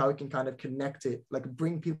wanted to see how we can kind of connect it, like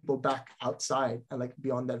bring people back outside and like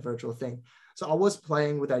beyond that virtual thing. So I was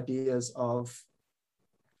playing with ideas of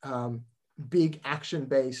big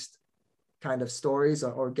action-based kind of stories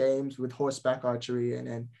or games with horseback archery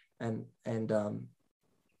and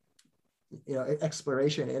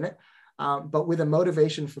exploration in it, but with a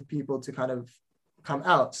motivation for people to kind of come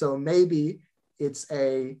out. So maybe it's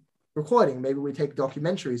a recording, maybe we take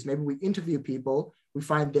documentaries, maybe we interview people, we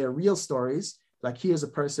find their real stories. Like, here's a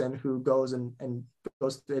person who goes and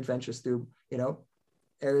goes through adventures through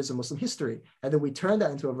areas of Muslim history, and then we turn that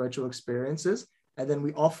into a virtual experiences, and then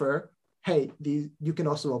we offer, hey, you can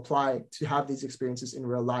also apply to have these experiences in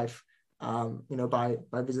real life, by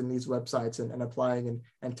visiting these websites and applying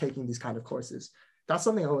and taking these kind of courses. That's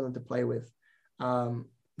something I wanted to play with a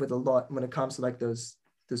lot when it comes to like those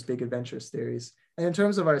big adventure stories. And in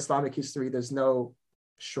terms of our Islamic history, there's no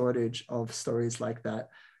shortage of stories like that.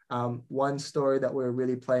 One story that we're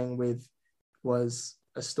really playing with was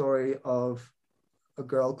a story of a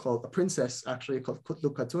princess actually called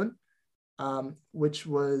Kutlu Khatun, which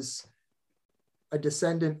was a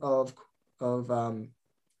descendant of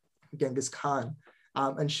Genghis Khan.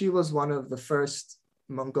 And she was one of the first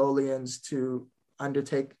Mongolians to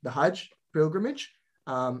undertake the Hajj pilgrimage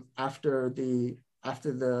after the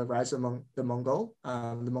rise of the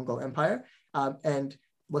Mongol Empire. And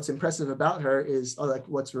what's impressive about her is, or like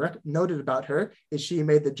what's noted about her, is she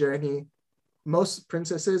made the journey. Most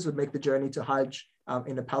princesses would make the journey to Hajj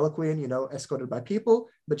in a palanquin, escorted by people,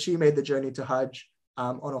 but she made the journey to Hajj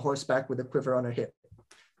on a horseback with a quiver on her hip.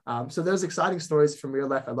 So there's exciting stories from real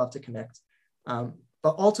life I'd love to connect. But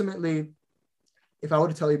ultimately, if I were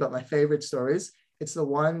to tell you about my favorite stories, it's the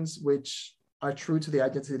ones which are true to the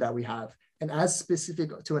identity that we have. And as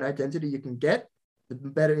specific to an identity you can get, the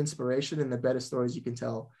better inspiration and the better stories you can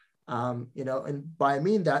tell. And by I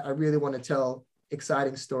mean that, I really want to tell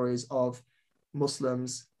exciting stories of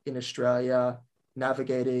Muslims in Australia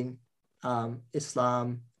navigating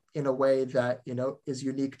Islam in a way that, is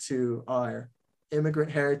unique to our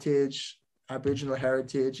immigrant heritage, Aboriginal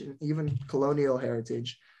heritage, and even colonial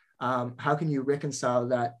heritage. How can you reconcile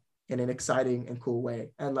that in an exciting and cool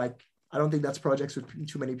way? And like, I don't think that's projects which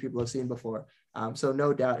too many people have seen before. So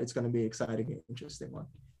no doubt it's going to be exciting and interesting one.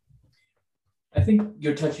 I think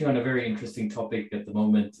you're touching on a very interesting topic at the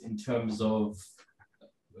moment in terms of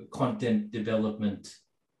content development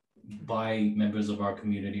by members of our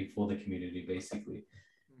community for the community, basically.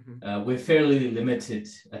 Mm-hmm. We're fairly limited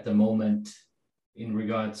at the moment in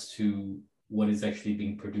regards to what is actually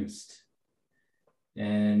being produced.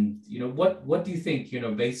 And, what do you think,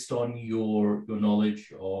 based on your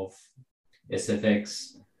knowledge of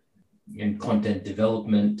SFX and content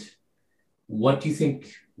development, what do you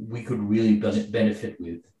think we could really benefit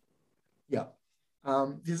with? Yeah.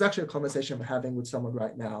 This is actually a conversation I'm having with someone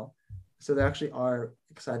right now. So there actually are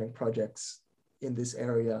exciting projects in this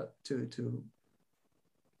area to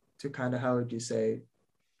kind of, how would you say,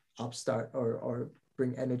 upstart or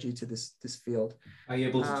bring energy to this field. Are you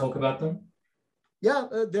able to talk about them? Yeah,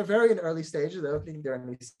 they're very in early stages. I don't think they're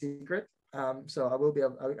any secret. So I will be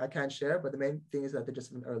able, I can share, but the main thing is that they're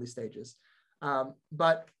just in early stages.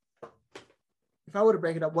 But if I were to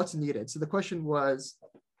break it up, what's needed? So the question was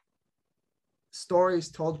stories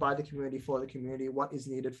told by the community for the community. What is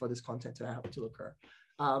needed for this content to have to occur?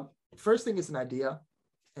 First thing is an idea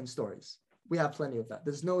and stories. We have plenty of that.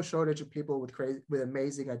 There's no shortage of people with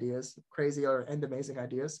amazing ideas, crazier and amazing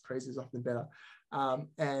ideas. Crazy is often better.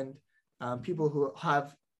 And people who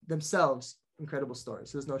have themselves incredible stories.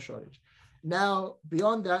 So there's no shortage. Now,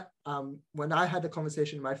 beyond that, when I had the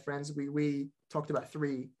conversation with my friends, we talked about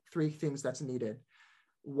three things that's needed.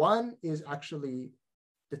 One is actually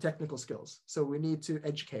the technical skills. So we need to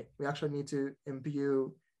educate. We actually need to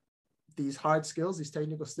imbue these hard skills, these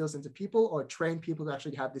technical skills into people, or train people to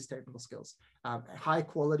actually have these technical skills at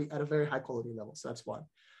a very high quality level. So that's one.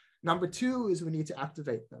 Number two is we need to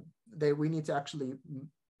activate them. We need to actually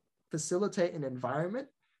facilitate an environment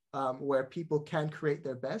where people can create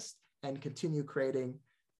their best and continue creating,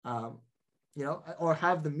 or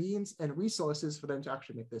have the means and resources for them to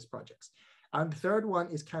actually make these projects. And the third one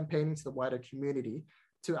is campaigning to the wider community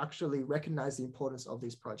to actually recognize the importance of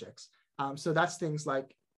these projects. So that's things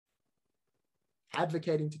like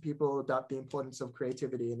advocating to people about the importance of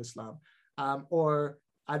creativity in Islam, or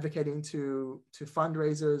advocating to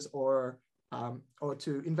fundraisers or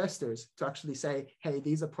to investors to actually say, hey,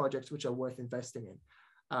 these are projects which are worth investing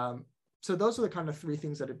in. So those are the kind of three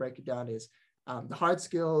things that I break it down is the hard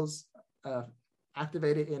skills,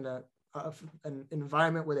 activated in an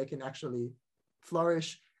environment where they can actually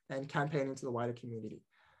flourish, and campaigning to the wider community.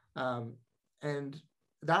 And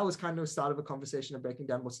that was kind of the start of a conversation of breaking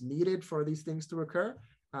down what's needed for these things to occur.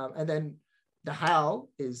 And then the how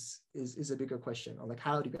is a bigger question, on like,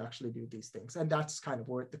 how do you actually do these things? And that's kind of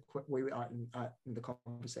where we are in the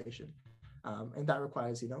conversation. And that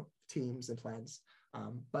requires, teams and plans.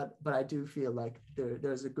 But I do feel like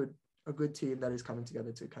there's a good team that is coming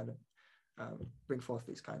together to kind of bring forth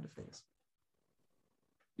these kind of things.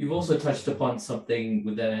 You've also touched upon something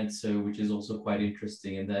with that answer, which is also quite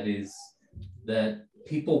interesting, and that is that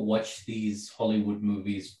people watch these Hollywood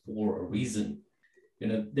movies for a reason.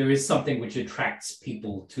 There is something which attracts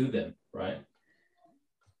people to them, right?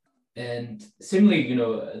 And similarly,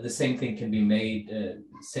 the same thing can be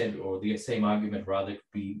said, or the same argument rather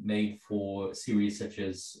could be made for series such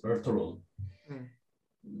as Ertugrul.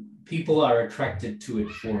 People are attracted to it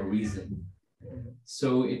for a reason.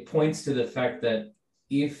 So it points to the fact that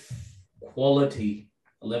if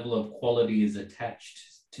a level of quality is attached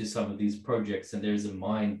to some of these projects, and there's a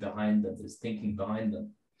mind behind them, there's thinking behind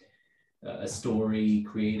them, a story,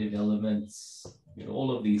 creative elements,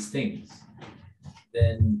 all of these things,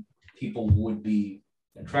 then people would be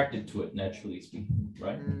attracted to it, naturally speaking,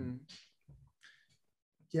 right?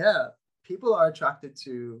 Yeah, people are attracted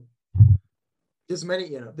to, there's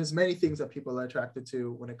many things that people are attracted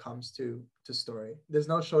to when it comes to story. There's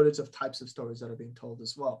no shortage of types of stories that are being told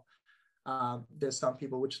as well. There's some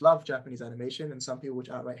people which love Japanese animation, and some people which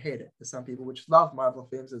outright hate it. There's some people which love Marvel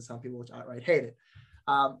films, and some people which outright hate it.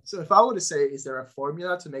 So if I were to say, is there a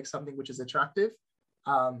formula to make something which is attractive?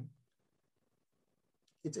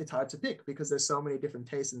 It's hard to pick, because there's so many different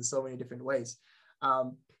tastes in so many different ways.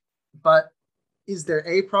 But is there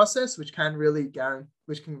a process which can really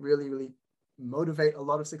motivate a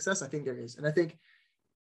lot of success? I think there is. And I think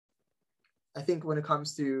when it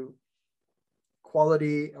comes to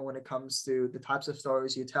quality, and when it comes to the types of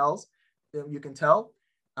stories you can tell,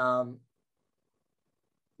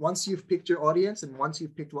 once you've picked your audience, and once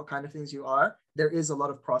you've picked what kind of things you are, there is a lot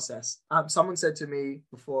of process. Someone said to me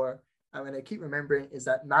before, and I keep remembering, is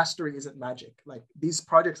that mastery isn't magic. Like, these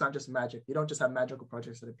projects aren't just magic. You don't just have magical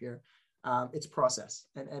projects that appear. It's process,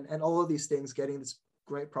 and all of these things, getting this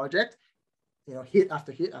great project, hit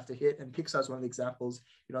after hit after hit. And Pixar is one of the examples.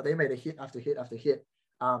 They made a hit after hit after hit,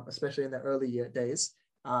 especially in the early days.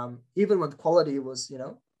 Even when the quality was,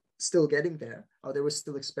 still getting there, or they were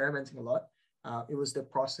still experimenting a lot. It was the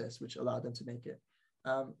process which allowed them to make it.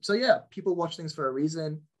 So yeah, people watch things for a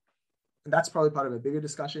reason. And that's probably part of a bigger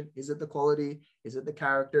discussion. Is it the quality? Is it the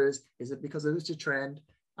characters? Is it because it's a trend?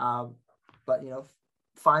 But,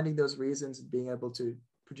 finding those reasons and being able to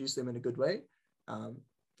produce them in a good way,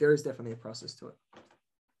 there is definitely a process to it.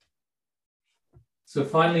 So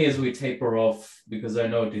finally, as we taper off, because I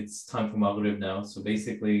know it's time for Maghrib now. So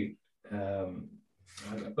basically,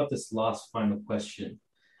 I've got this last final question.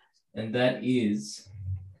 And that is,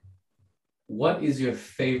 what is your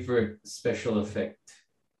favorite special effect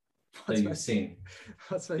that you've seen?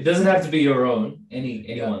 It doesn't have to be your own,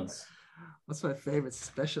 anyone's. What's my favorite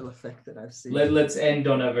special effect that I've seen? Let's end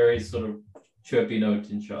on a very sort of chirpy note,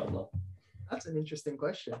 inshallah. That's an interesting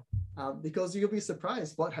question, because you'll be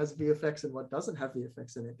surprised what has VFX and what doesn't have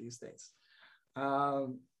VFX in it these days. My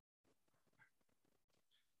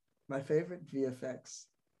favorite VFX.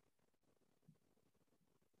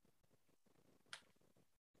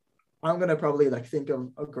 I'm gonna probably like think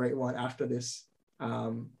of a great one after this,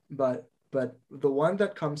 but the one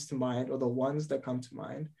that comes to mind, or the ones that come to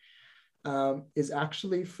mind, is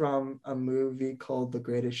actually from a movie called The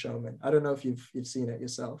Greatest Showman. I don't know if you've seen it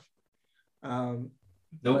yourself.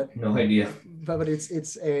 Nope, no idea. But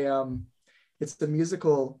it's a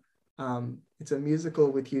musical. It's a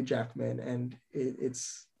musical with Hugh Jackman, and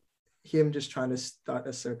it's him just trying to start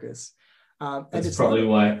a circus. That's and probably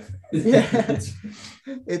why. Yeah,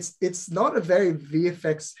 it's not a very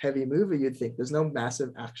VFX heavy movie. You'd think there's no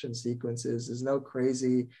massive action sequences. There's no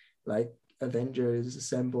crazy like Avengers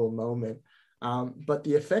Assemble moment, but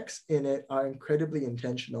the effects in it are incredibly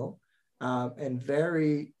intentional and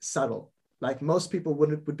very subtle. Like most people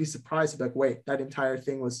would be surprised, like, wait, that entire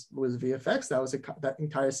thing was VFX. That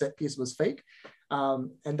entire set piece was fake, and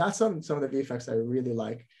that's some of the VFX I really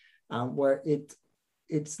like, where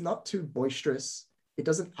it's not too boisterous. It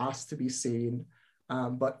doesn't ask to be seen,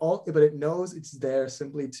 but it knows it's there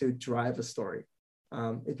simply to drive a story.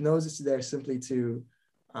 It knows it's there simply to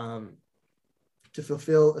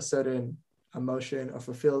fulfill a certain emotion or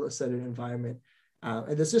fulfill a certain environment.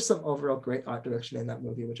 And there's just some overall great art direction in that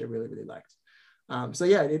movie, which I really, really liked. So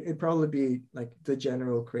yeah, it'd probably be like the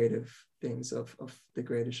general creative things of The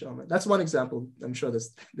Greatest Showman. That's one example. I'm sure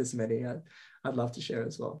there's many I'd love to share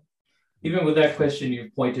as well. Even with that question,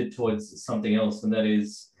 you've pointed towards something else, and that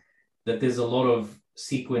is that there's a lot of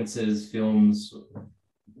sequences, films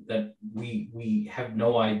that we have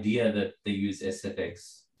no idea that they use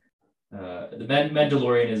SFX. The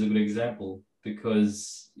Mandalorian is a good example,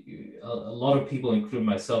 because a lot of people, including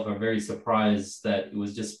myself, are very surprised that it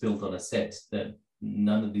was just built on a set, that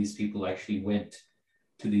none of these people actually went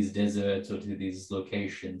to these deserts or to these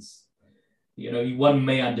locations. You know, one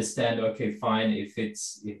may understand, okay, fine, if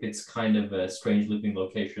it's kind of a strange looking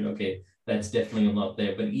location, okay, that's definitely not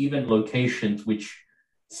there. But even locations which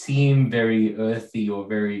seem very earthy or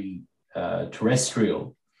very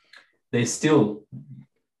terrestrial, they're still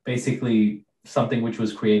basically something which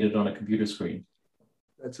was created on a computer screen.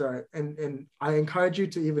 That's right. And I encourage you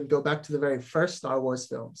to even go back to the very first Star Wars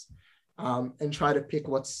films, and try to pick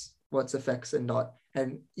what's effects and not.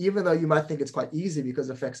 And even though you might think it's quite easy because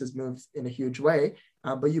effects has moved in a huge way,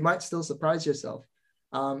 but you might still surprise yourself.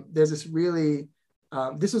 There's this really,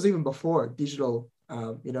 this was even before digital,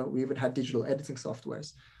 we even had digital editing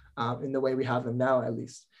softwares in the way we have them now, at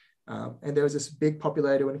least. And there was this big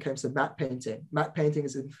popularity when it comes to matte painting. Matte painting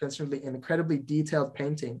is essentially an incredibly detailed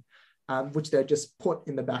painting, which they're just put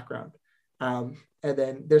in the background. And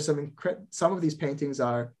then there's some of these paintings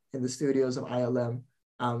are in the studios of ILM,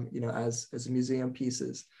 as museum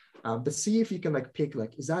pieces. But see if you can pick,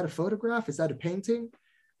 is that a photograph? Is that a painting?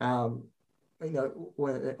 Or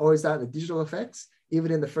is that the digital effects?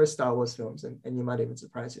 Even in the first Star Wars films, and you might even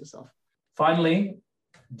surprise yourself. Finally,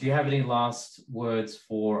 do you have any last words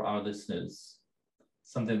for our listeners?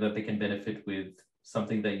 Something that they can benefit with,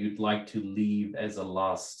 something that you'd like to leave as a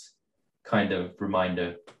last kind of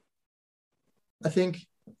reminder? I think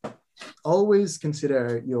always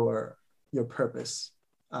consider your purpose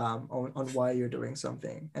on why you're doing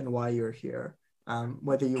something and why you're here.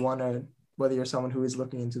 Whether you're someone who is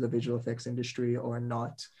looking into the visual effects industry or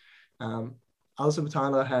not. Allah Subhanahu wa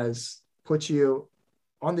Ta'ala has put you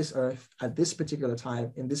on this earth at this particular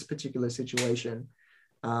time, in this particular situation,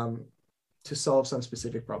 to solve some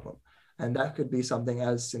specific problem. And that could be something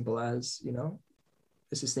as simple as,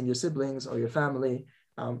 assisting your siblings or your family,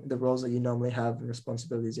 the roles that you normally have and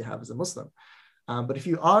responsibilities you have as a Muslim. But if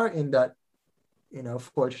you are in that,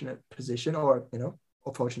 fortunate position or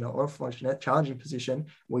fortunate, challenging position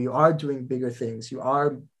where you are doing bigger things, you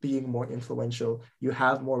are being more influential, you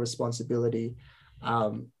have more responsibility,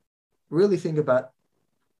 really think about,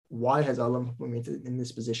 why has Allah put me in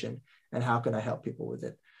this position and how can I help people with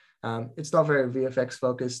it? It's not very VFX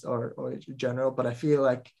focused or general, but I feel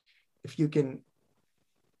like if you can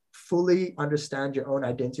fully understand your own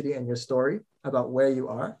identity and your story about where you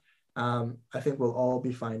are, I think we'll all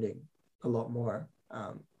be finding a lot more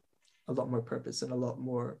purpose and a lot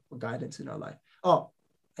more guidance in our life. Oh,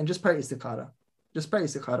 and just pray istikhara. Just pray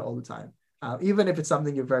istikhara all the time, even if it's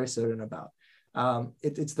something you're very certain about.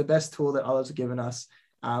 It's the best tool that Allah's given us.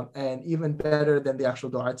 And even better than the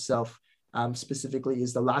actual dua itself, specifically,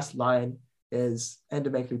 is the last line is, and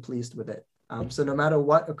to make me pleased with it. So no matter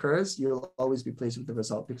what occurs, you'll always be pleased with the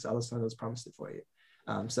result because Allah has promised it for you.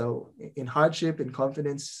 So in hardship, in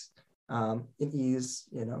confidence, in ease,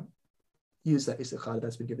 use that istikhara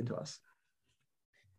that's been given to us.